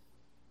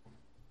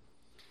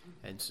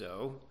 And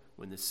so,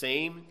 when the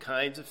same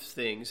kinds of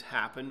things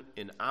happen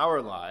in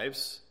our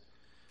lives,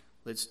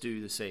 let's do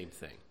the same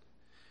thing.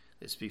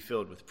 Let's be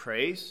filled with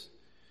praise.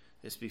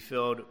 Let's be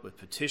filled with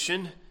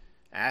petition,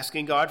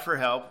 asking God for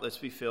help. Let's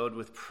be filled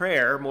with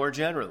prayer more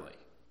generally.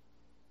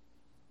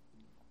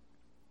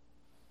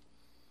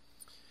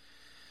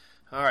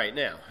 All right,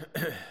 now,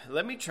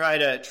 let me try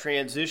to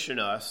transition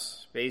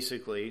us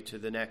basically to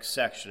the next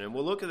section. And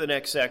we'll look at the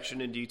next section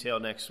in detail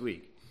next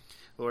week,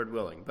 Lord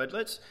willing. But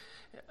let's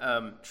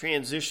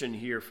transition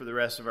here for the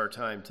rest of our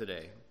time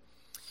today.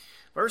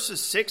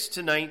 Verses 6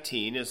 to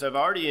 19, as I've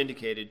already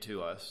indicated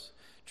to us,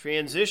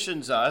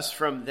 transitions us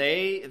from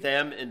they,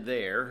 them, and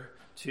their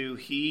to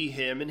he,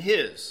 him, and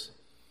his.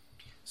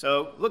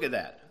 So look at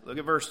that. Look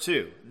at verse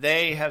 2.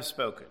 They have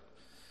spoken.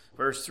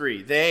 Verse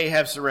 3, they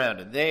have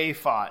surrounded. They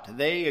fought.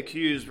 They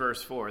accused,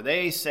 verse 4.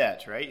 They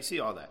set, right? You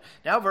see all that.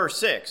 Now verse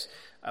 6,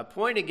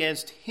 appoint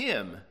against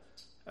him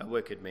a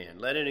wicked man.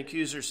 Let an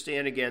accuser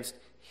stand against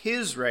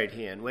his right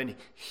hand when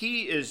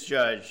he is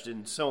judged,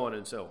 and so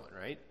on,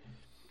 right?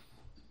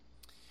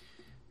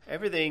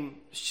 Everything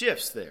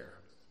shifts there.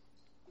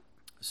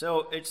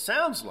 So it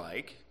sounds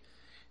like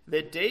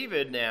that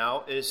David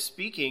now is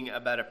speaking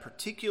about a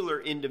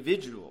particular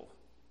individual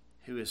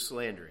who is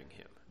slandering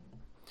him.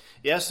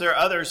 Yes, there are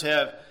others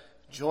have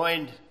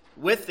joined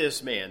with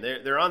this man.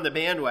 They're on the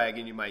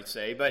bandwagon, you might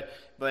say, but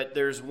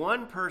there's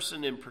one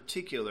person in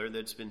particular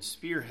that's been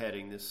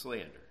spearheading this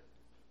slander.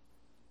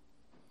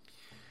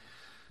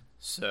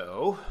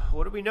 So,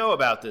 what do we know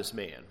about this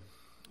man?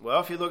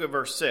 Well, if you look at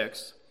verse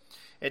 6,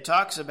 it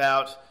talks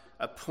about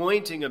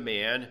appointing a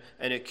man,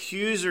 an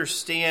accuser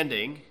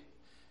standing,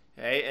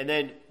 okay, and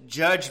then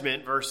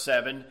judgment, verse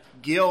 7,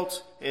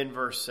 guilt in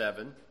verse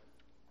 7.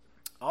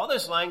 All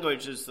this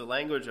language is the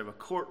language of a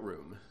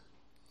courtroom.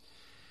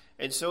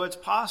 And so it's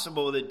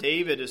possible that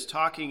David is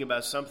talking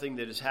about something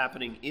that is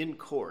happening in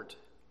court.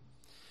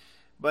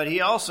 But he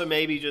also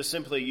may be just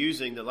simply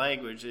using the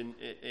language in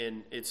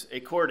it's a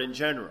court in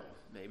general.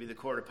 Maybe the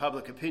court of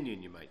public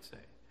opinion, you might say.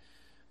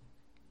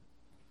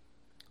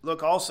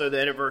 Look also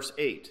then at verse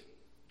 8.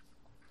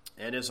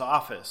 And his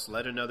office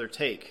let another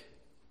take.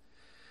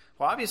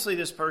 Well, obviously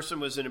this person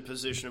was in a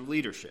position of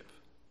leadership.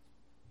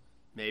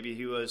 Maybe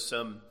he was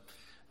some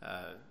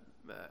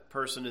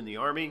person in the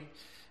army.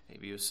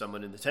 Maybe he was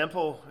someone in the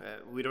temple.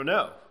 We don't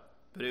know.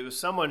 But it was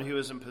someone who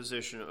was in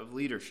position of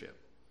leadership.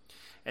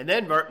 And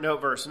then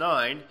note verse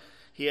 9.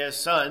 He has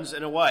sons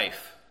and a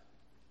wife.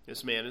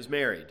 This man is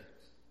married.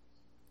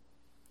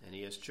 And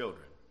he has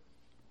children.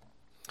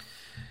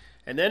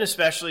 And then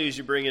especially as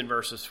you bring in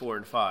verses 4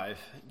 and 5,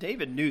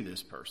 David knew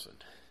this person.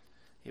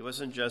 He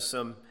wasn't just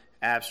some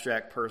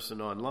abstract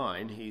person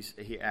online.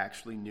 He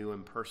actually knew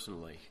him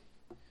personally.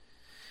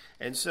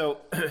 And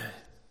so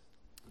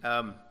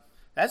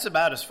that's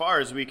about as far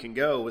as we can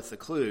go with the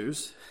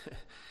clues.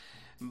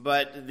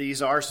 But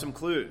these are some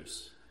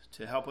clues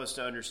to help us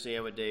to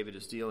understand what David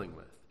is dealing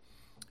with.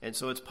 And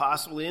so it's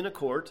possibly in a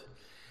court,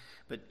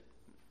 but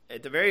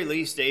at the very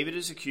least, David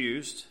is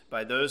accused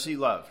by those he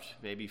loved.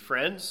 Maybe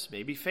friends,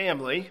 maybe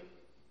family.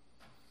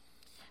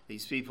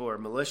 These people are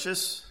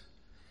malicious,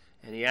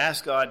 and he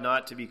asks God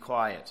not to be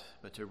quiet,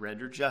 but to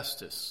render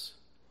justice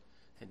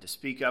and to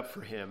speak up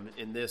for him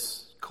in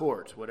this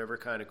court, whatever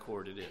kind of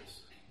court it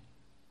is.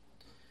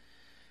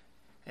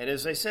 And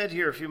as I said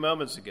here a few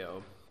moments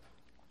ago,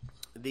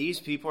 these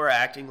people are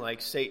acting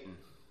like Satan.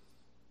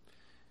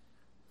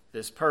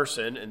 This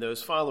person and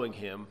those following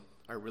him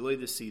are really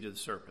the seed of the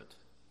serpent.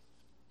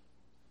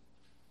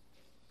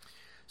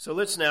 So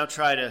let's now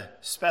try to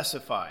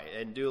specify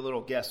and do a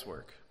little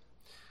guesswork.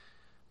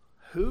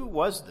 Who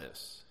was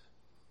this?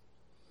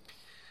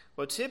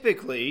 Well,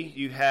 typically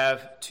you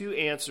have two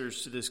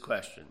answers to this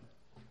question.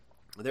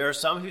 There are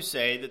some who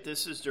say that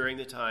this is during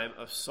the time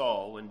of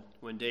Saul,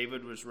 when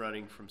David was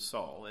running from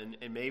Saul.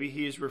 And maybe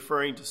he is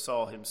referring to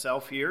Saul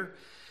himself here.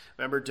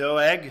 Remember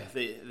Doeg,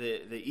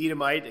 the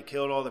Edomite that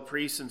killed all the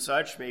priests and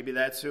such? Maybe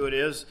that's who it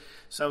is.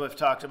 Some have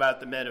talked about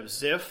the men of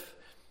Ziph.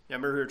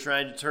 Remember who were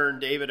trying to turn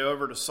David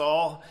over to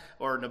Saul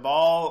or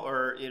Nabal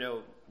or,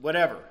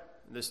 whatever.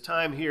 This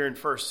time here in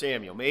 1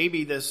 Samuel.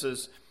 Maybe this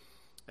is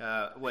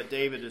what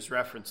David is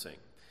referencing.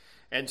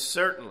 And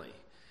certainly,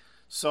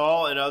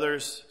 Saul and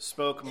others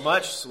spoke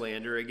much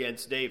slander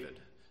against David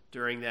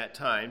during that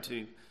time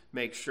to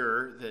make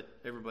sure that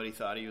everybody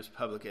thought he was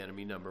public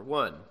enemy number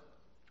one.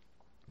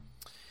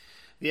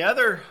 The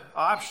other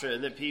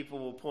option that people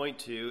will point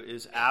to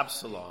is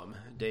Absalom,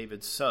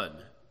 David's son.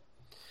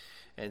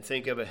 And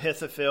think of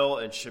Ahithophel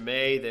and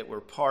Shimei that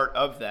were part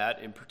of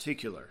that in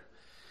particular.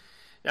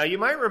 Now you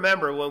might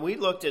remember when we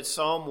looked at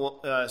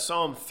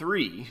Psalm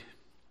 3,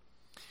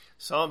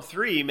 Psalm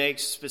 3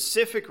 makes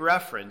specific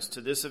reference to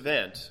this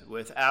event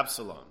with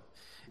Absalom.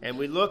 And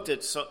we looked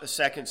at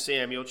 2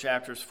 Samuel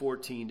chapters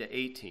 14 to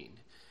 18.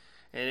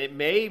 And it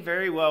may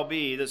very well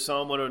be that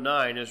Psalm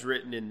 109 is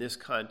written in this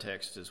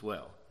context as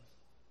well.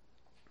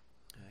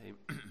 Okay.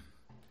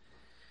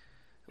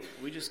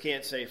 We just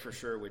can't say for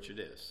sure which it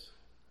is.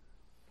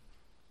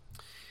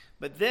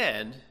 But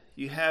then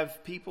you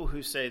have people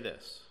who say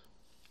this,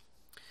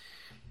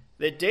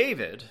 that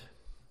David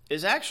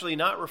is actually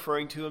not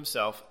referring to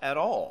himself at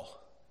all.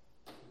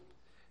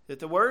 That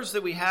the words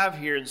that we have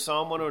here in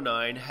Psalm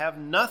 109 have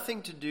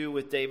nothing to do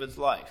with David's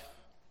life.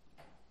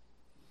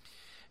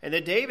 And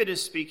that David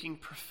is speaking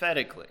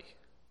prophetically.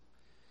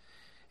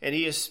 And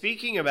he is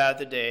speaking about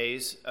the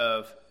days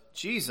of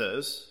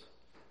Jesus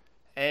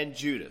and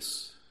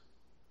Judas.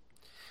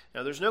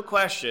 Now there's no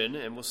question,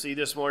 and we'll see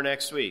this more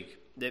next week,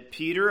 that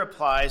Peter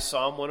applies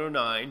Psalm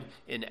 109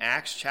 in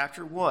Acts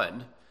chapter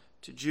 1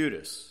 to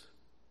Judas.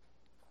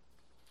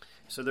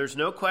 So there's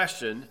no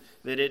question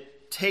that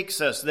it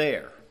takes us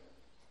there.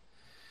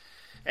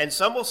 And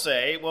some will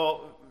say,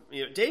 well,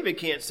 David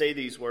can't say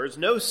these words.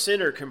 No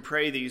sinner can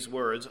pray these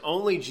words.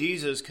 Only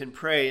Jesus can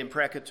pray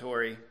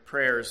imprecatory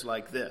prayers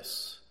like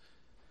this.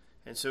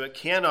 And so it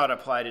cannot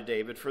apply to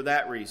David for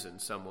that reason,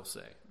 some will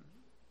say.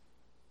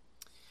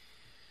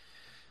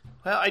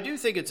 Well, I do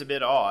think it's a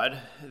bit odd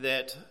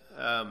that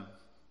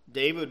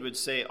David would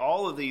say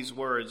all of these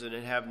words and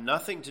it have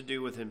nothing to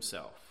do with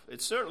himself.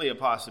 It's certainly a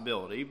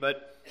possibility,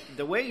 but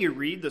the way you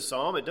read the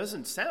psalm, it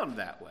doesn't sound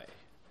that way.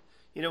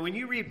 When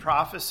you read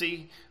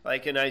prophecy,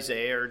 like in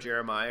Isaiah or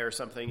Jeremiah or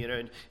something,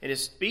 and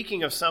it's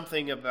speaking of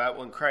something about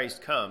when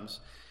Christ comes,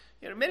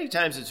 many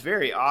times it's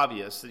very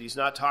obvious that he's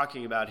not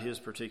talking about his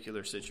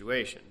particular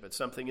situation, but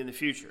something in the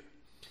future.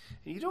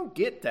 And you don't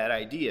get that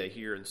idea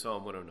here in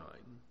Psalm 109.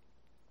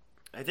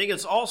 I think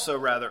it's also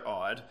rather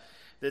odd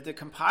that the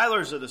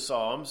compilers of the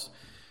Psalms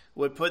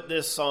would put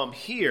this psalm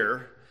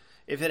here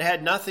if it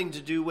had nothing to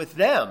do with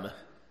them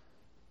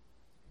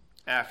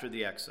after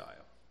the exile.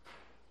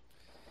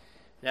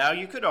 Now,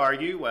 you could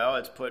argue, well,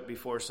 it's put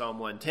before Psalm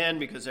 110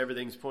 because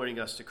everything's pointing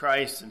us to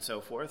Christ and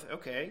so forth.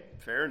 Okay,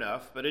 fair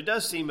enough. But it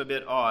does seem a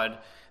bit odd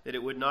that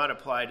it would not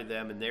apply to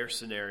them in their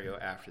scenario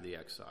after the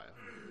exile.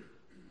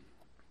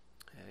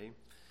 Okay.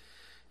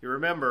 You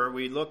remember,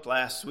 we looked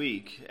last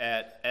week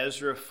at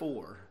Ezra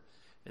 4,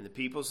 and the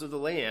peoples of the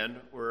land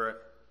were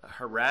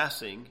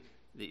harassing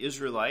the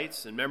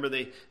Israelites. And remember,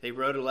 they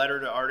wrote a letter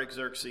to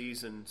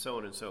Artaxerxes and so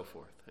on and so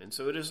forth. And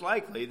so it is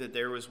likely that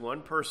there was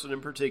one person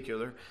in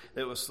particular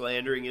that was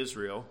slandering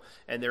Israel,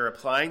 and they're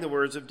applying the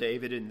words of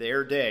David in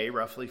their day,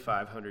 roughly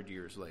 500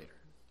 years later.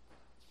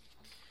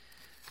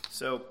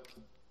 So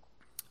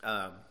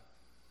I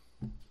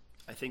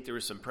think there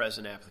was some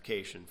present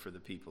application for the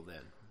people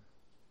then,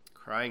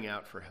 crying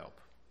out for help.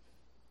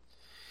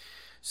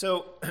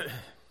 So,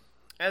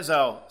 as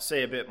I'll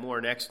say a bit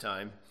more next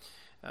time,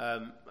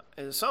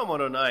 Psalm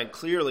 109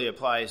 clearly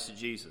applies to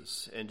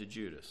Jesus and to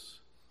Judas.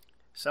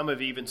 Some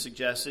have even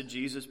suggested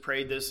Jesus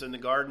prayed this in the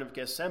Garden of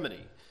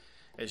Gethsemane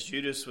as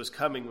Judas was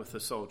coming with the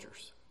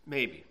soldiers.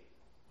 Maybe.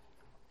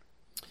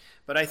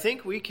 But I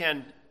think we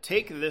can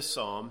take this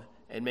psalm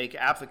and make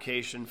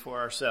application for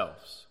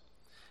ourselves.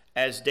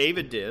 As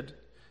David did,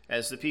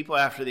 as the people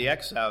after the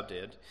exile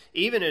did,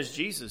 even as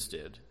Jesus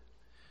did,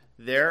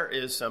 there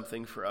is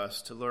something for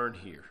us to learn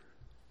here.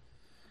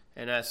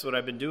 And that's what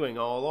I've been doing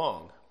all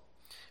along.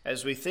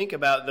 As we think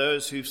about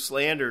those who've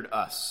slandered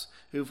us,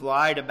 who've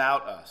lied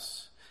about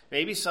us,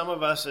 maybe some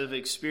of us have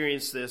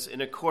experienced this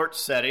in a court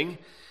setting,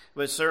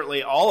 but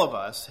certainly all of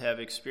us have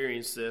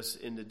experienced this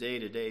in the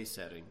day-to-day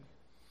setting.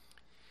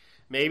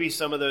 Maybe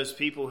some of those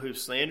people who've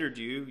slandered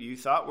you, you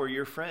thought were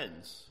your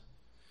friends.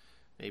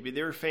 Maybe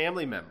they were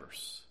family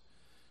members,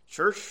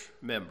 church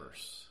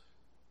members.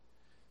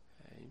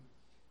 Okay.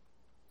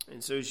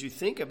 And so as you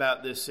think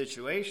about this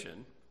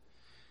situation,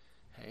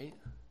 hey,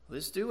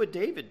 let's do what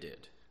David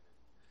did.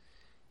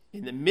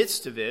 In the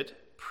midst of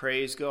it,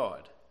 praise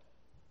God.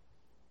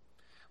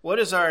 What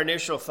is our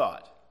initial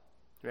thought?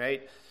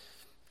 Right?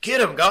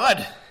 Get him,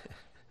 God!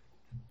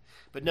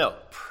 But no,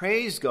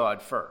 praise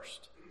God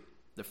first.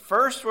 The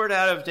first word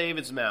out of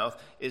David's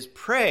mouth is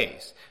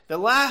praise. The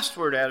last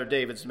word out of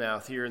David's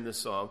mouth here in this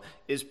psalm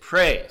is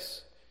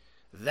praise.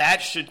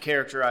 That should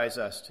characterize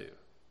us too.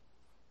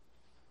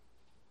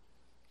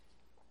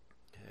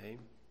 Okay.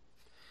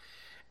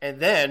 And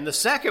then the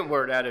second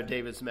word out of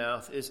David's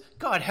mouth is,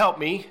 God, help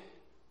me.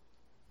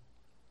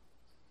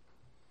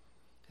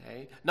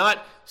 Okay.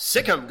 Not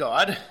sick him,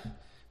 God,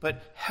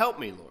 but help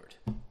me, Lord.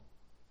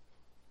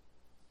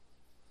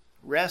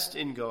 Rest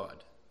in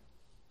God.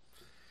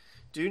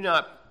 Do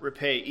not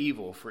repay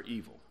evil for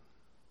evil,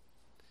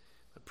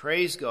 but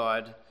praise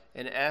God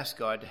and ask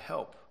God to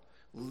help.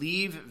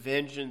 Leave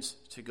vengeance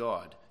to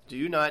God.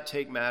 Do not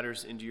take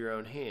matters into your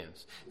own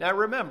hands. Now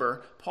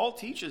remember, Paul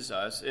teaches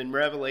us in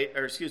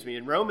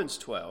Romans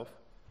 12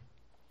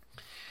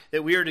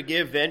 that we are to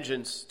give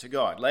vengeance to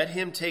God. Let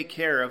him take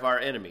care of our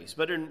enemies.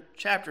 But in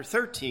chapter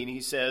 13,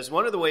 he says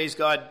one of the ways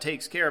God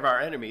takes care of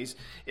our enemies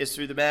is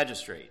through the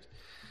magistrate.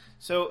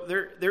 So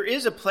there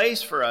is a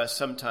place for us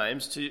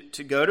sometimes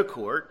to go to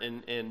court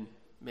and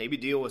maybe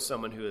deal with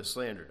someone who has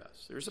slandered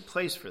us. There's a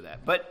place for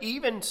that. But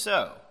even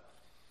so,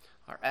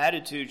 our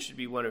attitude should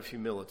be one of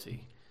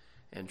humility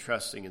and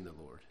trusting in the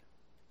Lord.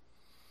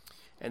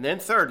 And then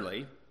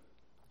thirdly,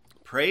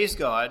 praise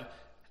God,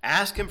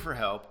 ask him for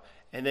help,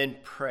 and then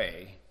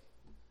pray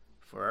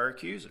for our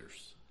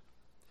accusers.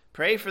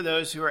 Pray for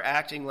those who are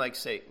acting like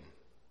Satan.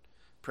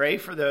 Pray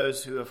for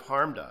those who have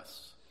harmed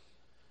us.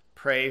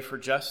 Pray for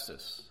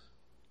justice.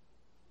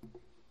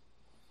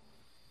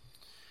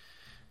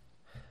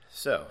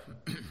 So,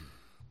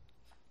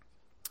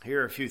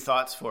 here are a few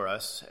thoughts for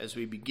us as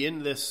we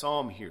begin this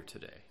psalm here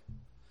today.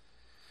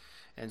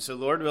 And so,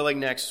 Lord willing,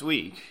 next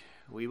week,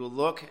 we will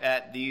look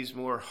at these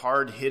more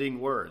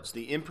hard-hitting words,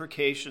 the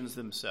imprecations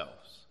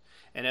themselves.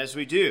 And as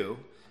we do,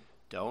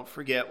 don't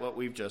forget what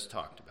we've just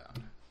talked about.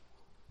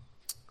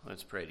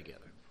 Let's pray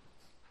together.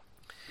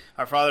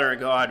 Our Father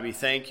and God, we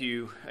thank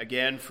you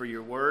again for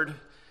your word.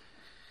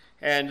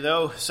 And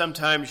though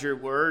sometimes your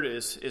word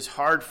is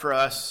hard for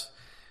us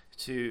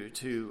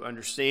to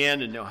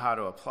understand and know how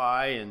to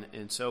apply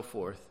and so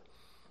forth.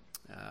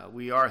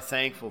 We are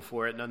thankful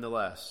for it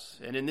nonetheless.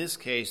 And in this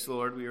case,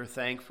 Lord, we are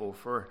thankful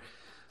for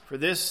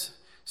this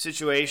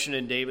situation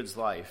in David's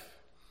life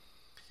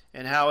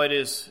and how it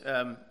is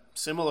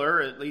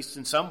similar, at least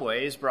in some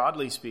ways,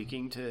 broadly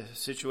speaking, to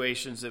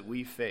situations that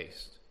we've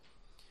faced.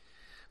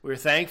 We're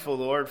thankful,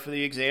 Lord, for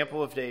the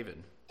example of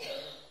David.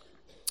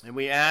 And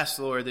we ask,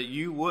 Lord, that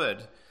you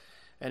would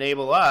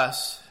enable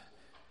us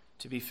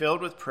to be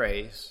filled with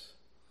praise,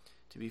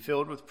 to be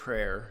filled with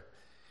prayer,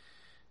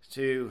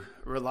 to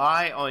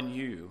rely on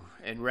you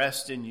and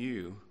rest in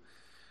you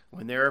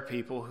when there are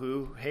people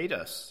who hate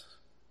us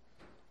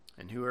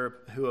and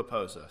who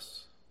oppose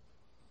us.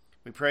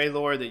 We pray,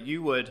 Lord, that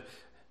you would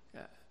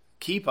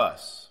keep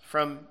us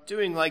from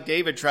doing like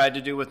David tried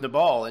to do with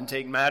Nabal and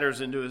take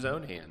matters into his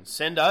own hands.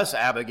 Send us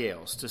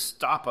Abigails to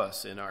stop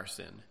us in our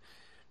sin.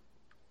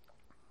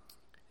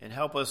 And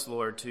help us,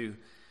 Lord, to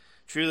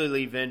truly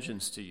leave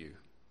vengeance to you.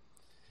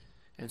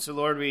 And so,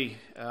 Lord, we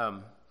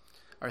are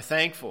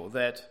thankful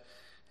that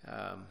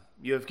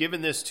you have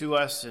given this to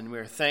us, and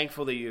we're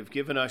thankful that you have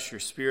given us your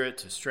Spirit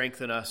to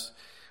strengthen us.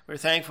 We're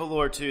thankful,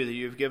 Lord, too, that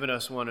you have given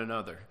us one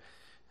another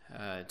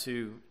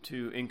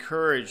to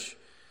encourage,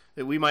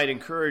 that we might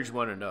encourage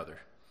one another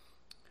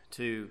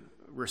to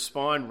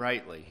respond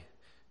rightly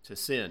to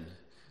sin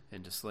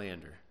and to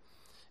slander.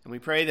 And we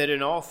pray that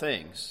in all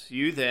things,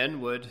 you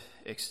then would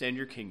extend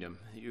your kingdom,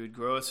 that you would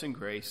grow us in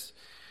grace,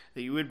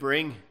 that you would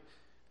bring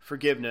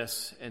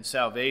forgiveness and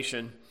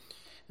salvation,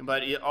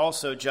 but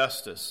also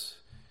justice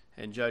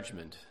and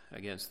judgment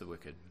against the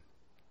wicked.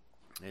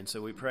 And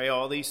so we pray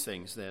all these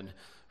things then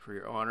for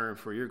your honor and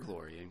for your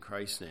glory. In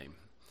Christ's name,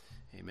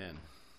 amen.